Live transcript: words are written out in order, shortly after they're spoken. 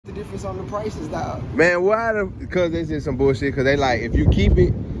difference on the prices, dog? Man, why? Because they said some bullshit. Because they like, if you keep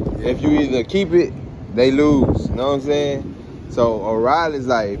it, if you either keep it, they lose. You know what I'm saying? So O'Reilly's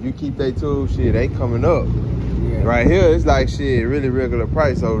like, if you keep they tools, shit, they coming up. Yeah. Right here, it's like shit, really regular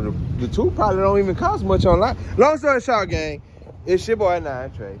price. So the tool probably don't even cost much online. Long story short, gang, it's your boy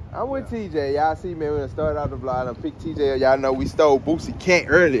 9 Trey. I'm with TJ. Y'all see me when I started out the vlog. I picked TJ. Y'all know we stole Boosie Cat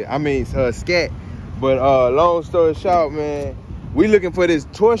earlier. I mean, Scat. But long story short, man, we looking for this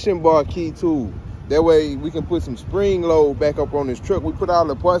torsion bar key tool. That way we can put some spring load back up on this truck. We put all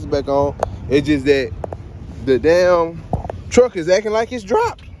the parts back on. It's just that the damn truck is acting like it's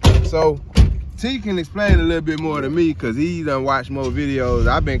dropped. So T can explain a little bit more to me because he done watched more videos.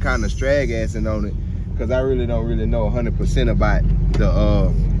 I've been kind of strag-assing on it because I really don't know 100% about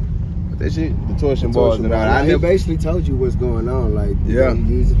the that shit, the torsion bars and all that. I basically told you what's going on. Like, you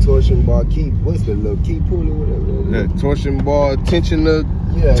use the torsion bar key. What's the little key pulley, whatever? The torsion bar tensioner,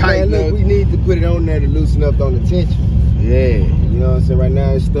 tight. Look, we need to put it on there to loosen up on the tension. Yeah. You know what I'm saying? Right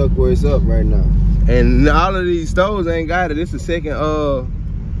now it's stuck where it's up right now. And all of these stores ain't got it. It's the second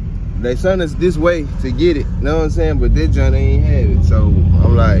they sent us this way to get it. You know what I'm saying? But this joint ain't have it. So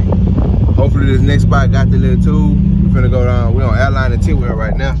I'm like, hopefully this next spot got the little tool. We finna go down. We on Airline and Tidwell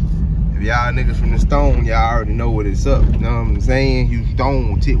right now. If y'all niggas from the Stone, y'all already know what it's up. You know what I'm saying? You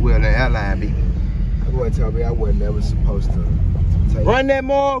Stone, Tidwell, and Airline, B. That boy told me I wasn't never supposed to take run that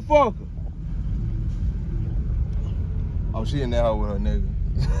motherfucker. Oh, she in there with her nigga.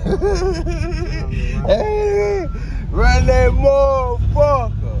 Hey, run that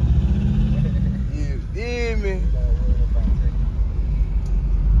motherfucker. You hear me?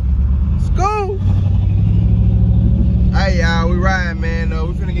 School. Hey y'all, we riding, man. We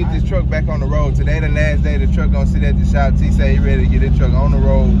finna get this truck back on the road. Today the last day the truck gonna sit at the shop. T say he ready to get this truck on the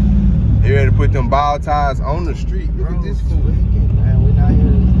road. He ready to put them ball tires on the street. Look at this fool. Man, we not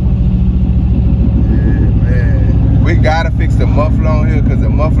here. Yeah, man. We gotta fix the muffler on here because the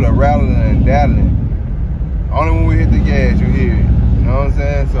muffler rattling and daddling. Only when we hit the gas you hear it. You know what I'm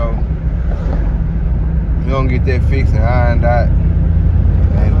saying? So we gonna get that fixed and ironed out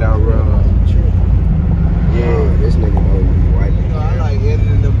and don't run. Yeah, this nigga know you right. You know, I like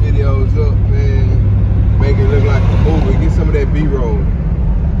editing them videos up, man. Make it look like a movie. Get some of that B-roll.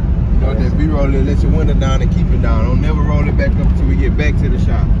 You know, that B-roll, let your window down and keep it down. Don't never roll it back up until we get back to the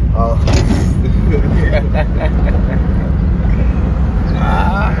shop. Oh.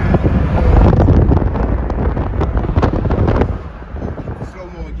 Slow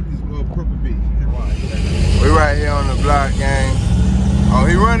mo and get this purple bitch. We right here on the block, gang. Oh,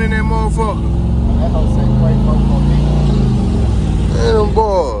 he running that motherfucker. That hoe say great folks on me. Man, them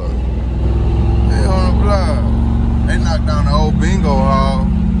boys. They on the block. They knocked down the old bingo hall.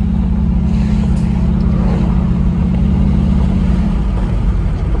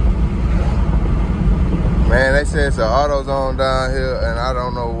 Man, they said it's an AutoZone down here, and I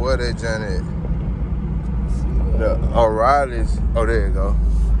don't know where they done it. The O'Reilly's. Oh, there you go.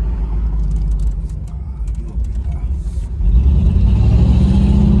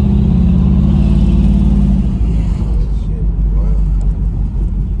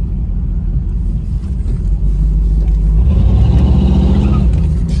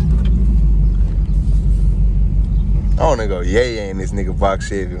 I wanna go yay in this nigga box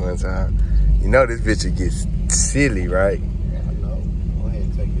Chevy one time. You know this bitch will get silly, right? Yeah, I know. Go ahead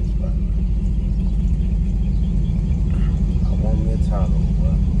and take this spot. I want me a Tahoe, bro.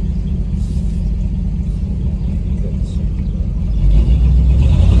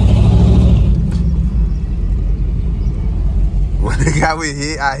 When the guy we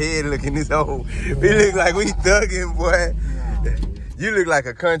hit, our head looking this old. We look like we thugging, boy. You look like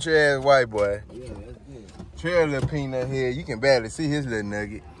a country ass white boy. Yeah, that's good. Trail little peanut here. You can barely see his little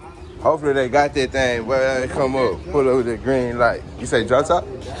nugget. Hopefully they got that thing, boy. Come up, pull over the green light. You say drop top?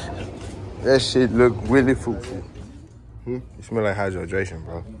 That shit look really fruitful. It smell like hydration,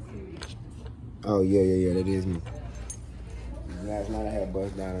 bro. Oh, yeah, that is me. Last night I had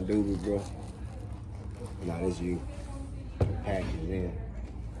bust down a doobie, bro. Nah, that's you. The package in.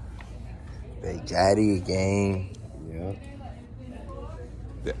 They got it, gang. Yeah.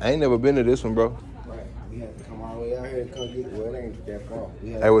 I ain't never been to this one, bro. Right. We had to come all the way out here and come get it. Well, it ain't that far.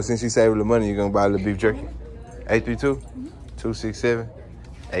 Hey, well, since you saving the money, you gonna buy a little beef jerky?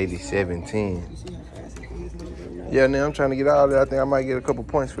 832-267-8710. Yeah, now I'm trying to get out of there. I think I might get a couple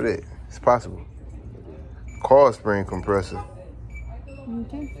points for that. It's possible. Car spring compressor.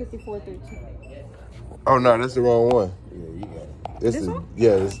 Okay, 5413. Oh no, that's the wrong one. Yeah, you got it. This one?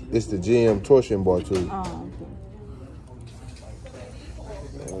 Yeah, it's the GM torsion bar too. Oh,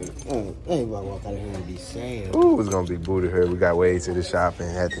 okay. ain't gonna walk out of here and be saying. Ooh, it's gonna be booty her. We got way to the shop and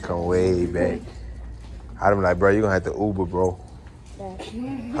had to come way back. I'm like, bro, you gonna have to Uber, bro.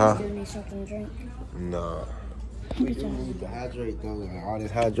 Huh? Give me something to drink. Nah. We need to hydrate though. Like, all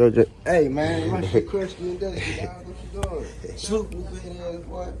this hydrate. Hey man, my shit crusty and dusty, dog. What you doing? Sloop, you big ass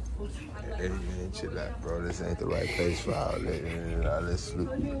boy. Hey man, chill out, bro. This ain't the right place for all that. Let's sleep.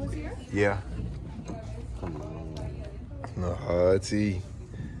 Yeah. No hard tea.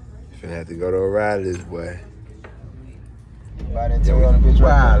 Finna have to go to O'Reilly's, boy. Buy that Toyota bitch Wow,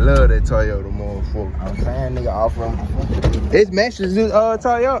 I right love that Toyota motherfucker. I'm saying, nigga, off from. It matches the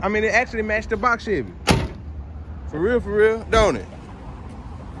Toyota. I mean, it actually matched the box Chevy. For real, don't it?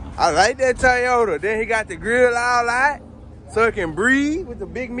 I like that Toyota. Then he got the grill all out, so it can breathe with the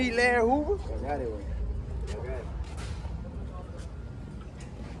big meat Larry Hoover.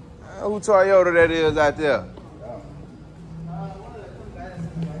 Who Toyota that is out there?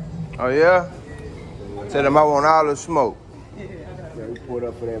 Oh yeah? Tell them I want all the smoke. Yeah, we pulled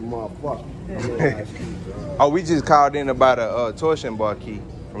up for that motherfucker. Oh, we just called in about a torsion bar key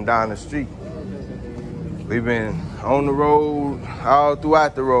from down the street. We've been on the road, all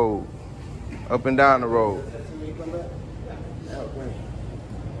throughout the road, up and down the road.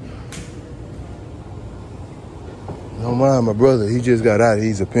 Don't mind my brother, he just got out.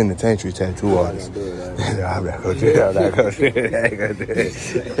 He's a penitentiary tattoo artist. I'm not gonna do it. I'm not gonna do it. I ain't gonna do it.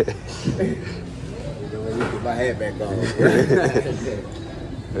 Put my head back on.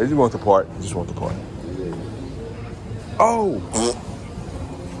 I just want the part. Oh!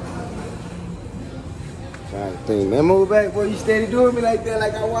 Trying to think, man, move back, boy. You steady doing me like that,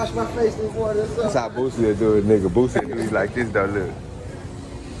 like I wash my face in water or something. That's how Boosie will do it, nigga. Boosie do it like this, though, look.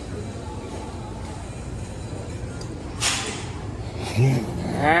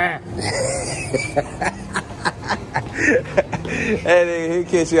 That nigga, he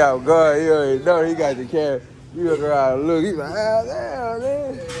catch you out guard. You already know he got the camera. You look around and look. He's like, ah, damn,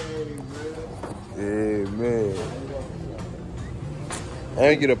 man. Yeah, man. Let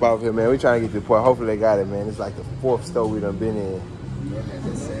me get up off here, man. We trying to get to the point. Hopefully they got it, man. It's like the 4th store we done been in.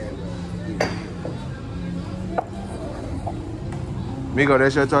 Migo,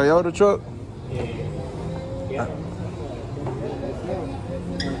 that's your Toyota truck? Yeah.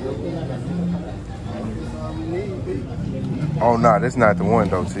 Oh, no, that's not the one,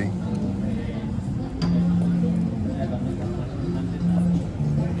 though, T.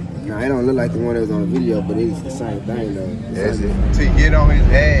 No, it don't look like the one that was on the video, but it's the same thing, though. That's it. T, get on his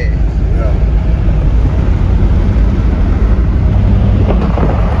ass.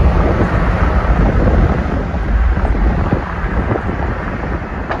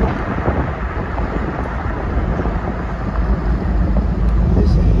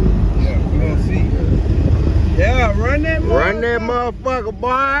 Yeah. Run that motherfucker. Run that motherfucker,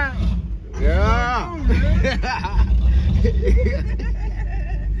 boy. Yeah.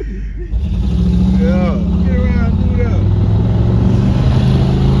 Yeah. Get around, do that.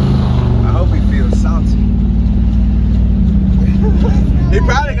 I hope he feels salty. He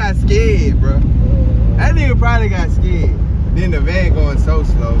probably got scared, bro. That nigga probably got scared. Then the van going so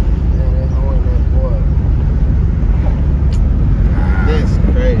slow. That's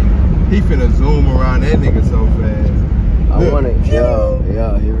crazy. He finna zoom around that nigga so fast. I want it. Yo,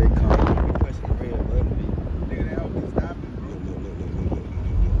 here it comes. Nigga, they always stopping,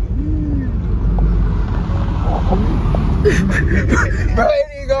 Bro,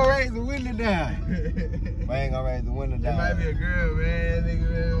 he ain't gonna raise the window down. I ain't gonna raise the window down. It might be a girl, man. Nigga,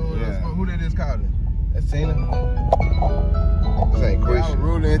 man. Yeah. Who that is calling? Azzin? This ain't question. I was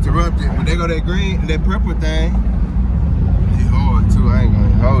rudely interrupted. When they go that green, that purple thing, he hard too. I ain't gonna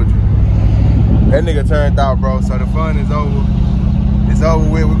hold you. That nigga turned out, bro. So the fun is over. It's over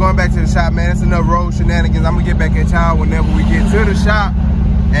with. We're going back to the shop, man. It's enough road shenanigans. I'm gonna get back at y'all whenever we get to the shop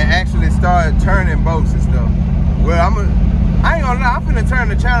and actually start turning boats and stuff. Well, I ain't gonna lie. I'm finna turn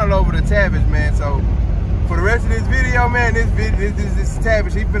the channel over to Tavish, man. So for the rest of this video, man, this is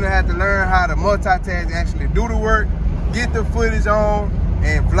Tavish. He finna have to learn how to multitask, actually do the work, get the footage on,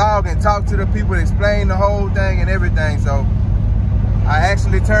 and vlog and talk to the people, explain the whole thing and everything. So I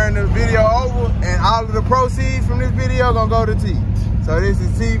actually turned the video over, and all of the proceeds from this video gonna go to T. So this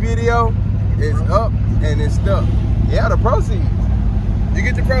is T video. It's up and it's stuck. Yeah, the proceeds. You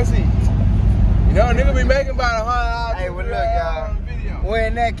get the proceeds. You know, a nigga be making about $100. Hey, well, look, y'all. Well,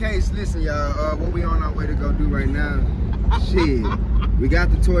 in that case, listen, y'all. What we on our way to go do right now? Shit, we got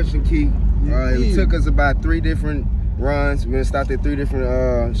the torch and key. It took us about 3 different runs. We stopped at 3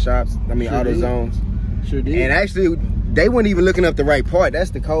 different shops. I mean, auto zones. Sure did. And actually, they weren't even looking up the right part.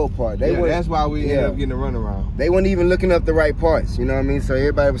 That's the cold part. That's why we ended up getting a runaround. They weren't even looking up the right parts. You know what I mean? So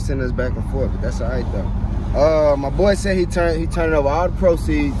everybody was sending us back and forth. But that's all right though. My boy said he turned over all the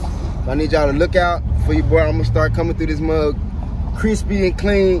proceeds. So I need y'all to look out for your boy. I'm gonna start coming through this mug, crispy and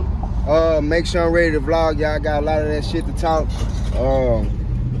clean. Make sure I'm ready to vlog. Y'all got a lot of that shit to talk.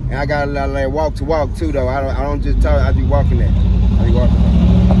 And I got a lot of that walk to walk too though. I don't just talk. I be walking that.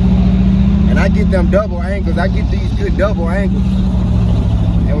 And I get them double angles. I get these good double angles.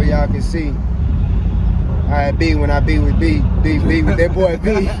 That way y'all can see. I be when I be with B with that boy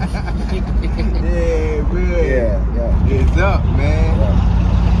B. Yeah, good. Yeah. It's up, man. Yeah.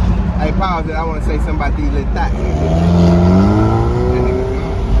 Hey, pause it. I want to say something about these little thoughts.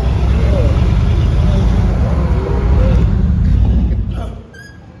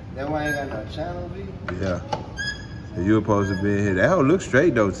 That one ain't got no channel, B? Yeah. You were supposed to be in here. That hoe look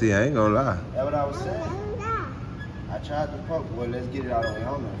straight though, T. I ain't gonna lie. That's what I was saying. I tried to poke. Well, let's get it all the way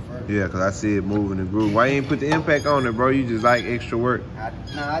on there first. Yeah, cause I see it moving the groove. Why you ain't put the impact on it, bro? You just like extra work. I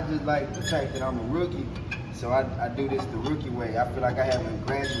just like the fact that I'm a rookie, so I do this the rookie way. I feel like I haven't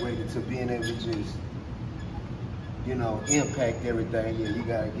graduated to being able to just, you know, impact everything. Yeah, you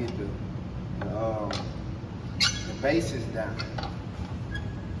gotta get the bases down.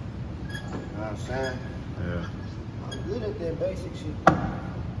 You know what I'm saying? Yeah. I'm good at that basic shit.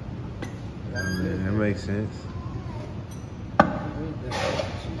 That makes sense.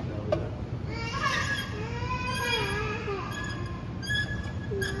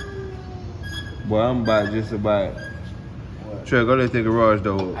 Well, I'm just about. What? Trey, go let the garage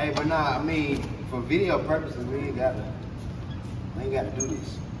door up. Hey, but nah, I mean, for video purposes, we ain't gotta do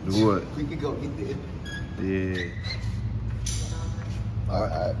this. Do what? We can go get there. Yeah. All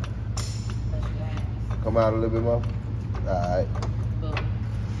right. Come out a little bit more. All right.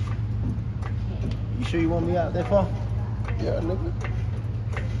 You sure you want me out that far? Yeah, nigga.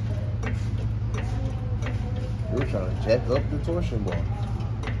 We were trying to jack up the torsion bar.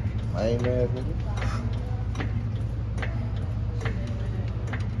 I ain't mad, nigga.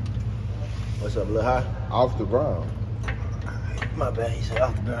 What's up, little high? Off the ground. My bad, he said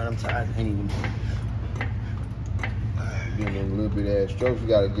off the ground. I'm tired. I can't even. Getting a little bit of that strokes, you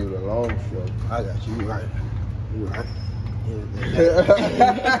gotta give it a long stroke. I got you. You right. You right.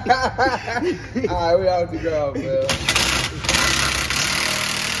 Alright, we out the ground, man.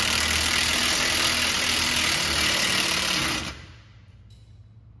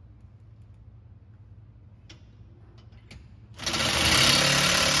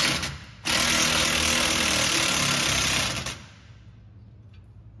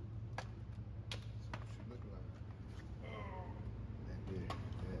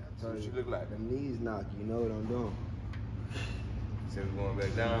 What you look like? Them knees knock. You know what I'm doing. Instead of going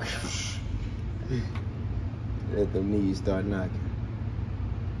back down. Let them knees start knocking.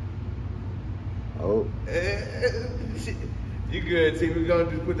 Oh. You good, T. We're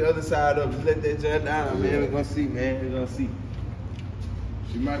gonna just put the other side up. Just let that jump down, man. We're gonna see, man. We're gonna see.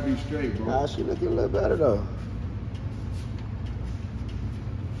 She might be straight, bro. Nah, she looking a little better though.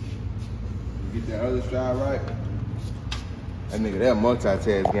 Get that other stride right. That nigga, that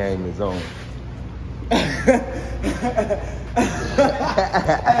multitask game is on. Hey,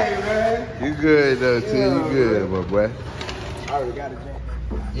 man. You good though, T. You good, my boy. I already got it, Jay.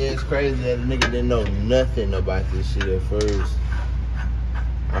 Yeah, it's crazy that a nigga didn't know nothing about this shit at first.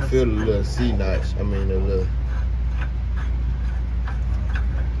 I feel a little C notch. I mean, a little.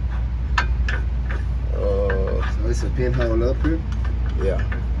 So it's a pinhole up here? Yeah.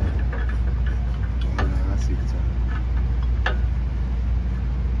 Oh, no, I see the time.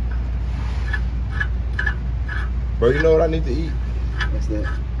 Bro, you know what I need to eat? What's that?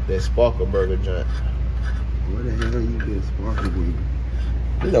 That Sparkle Burger joint. Where the hell you get Sparkle Burger?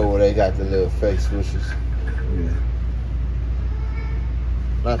 You know where they got the little fake swooshes. Yeah.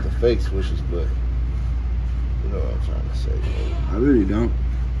 Not the fake swooshes, but you know what I'm trying to say. I really don't.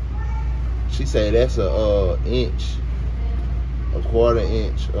 She said that's a inch, a quarter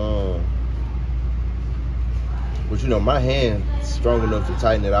inch. But you know my hand strong enough to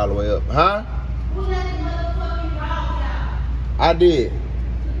tighten it all the way up, huh? I did.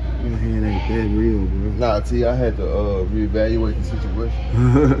 Your hand ain't that real, bro. Nah, T, I had to reevaluate the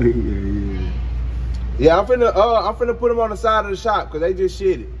situation. Yeah. Yeah, I'm finna put them on the side of the shop because they just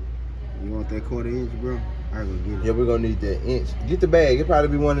shit it. You want that quarter inch, bro? I go get it. Yeah, we're gonna need that inch. Get the bag. It'll probably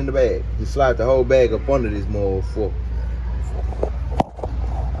be one in the bag. Just slide the whole bag up under this motherfucker.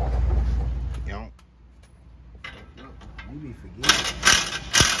 You be forgetting.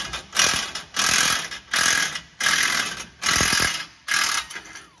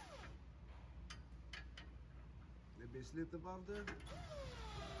 That That bitch slipped up off there?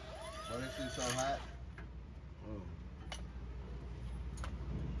 Oh, that shit so hot. Oh.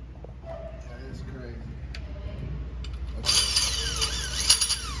 That is crazy. Okay.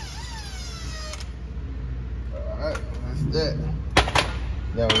 Alright, that's that.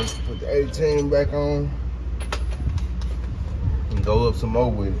 Now let's put the 18 back on and go up some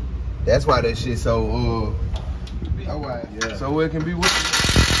more with it. That's why that shit so alright, yeah. So it can be with it.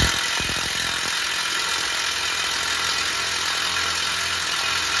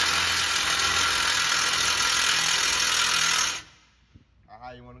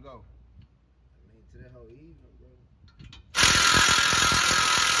 How you wanna go? I mean, to that whole evening, bro.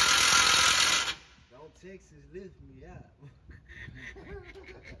 Don't Texas lift me out.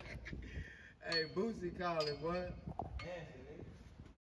 Hey, Boosie calling, boy.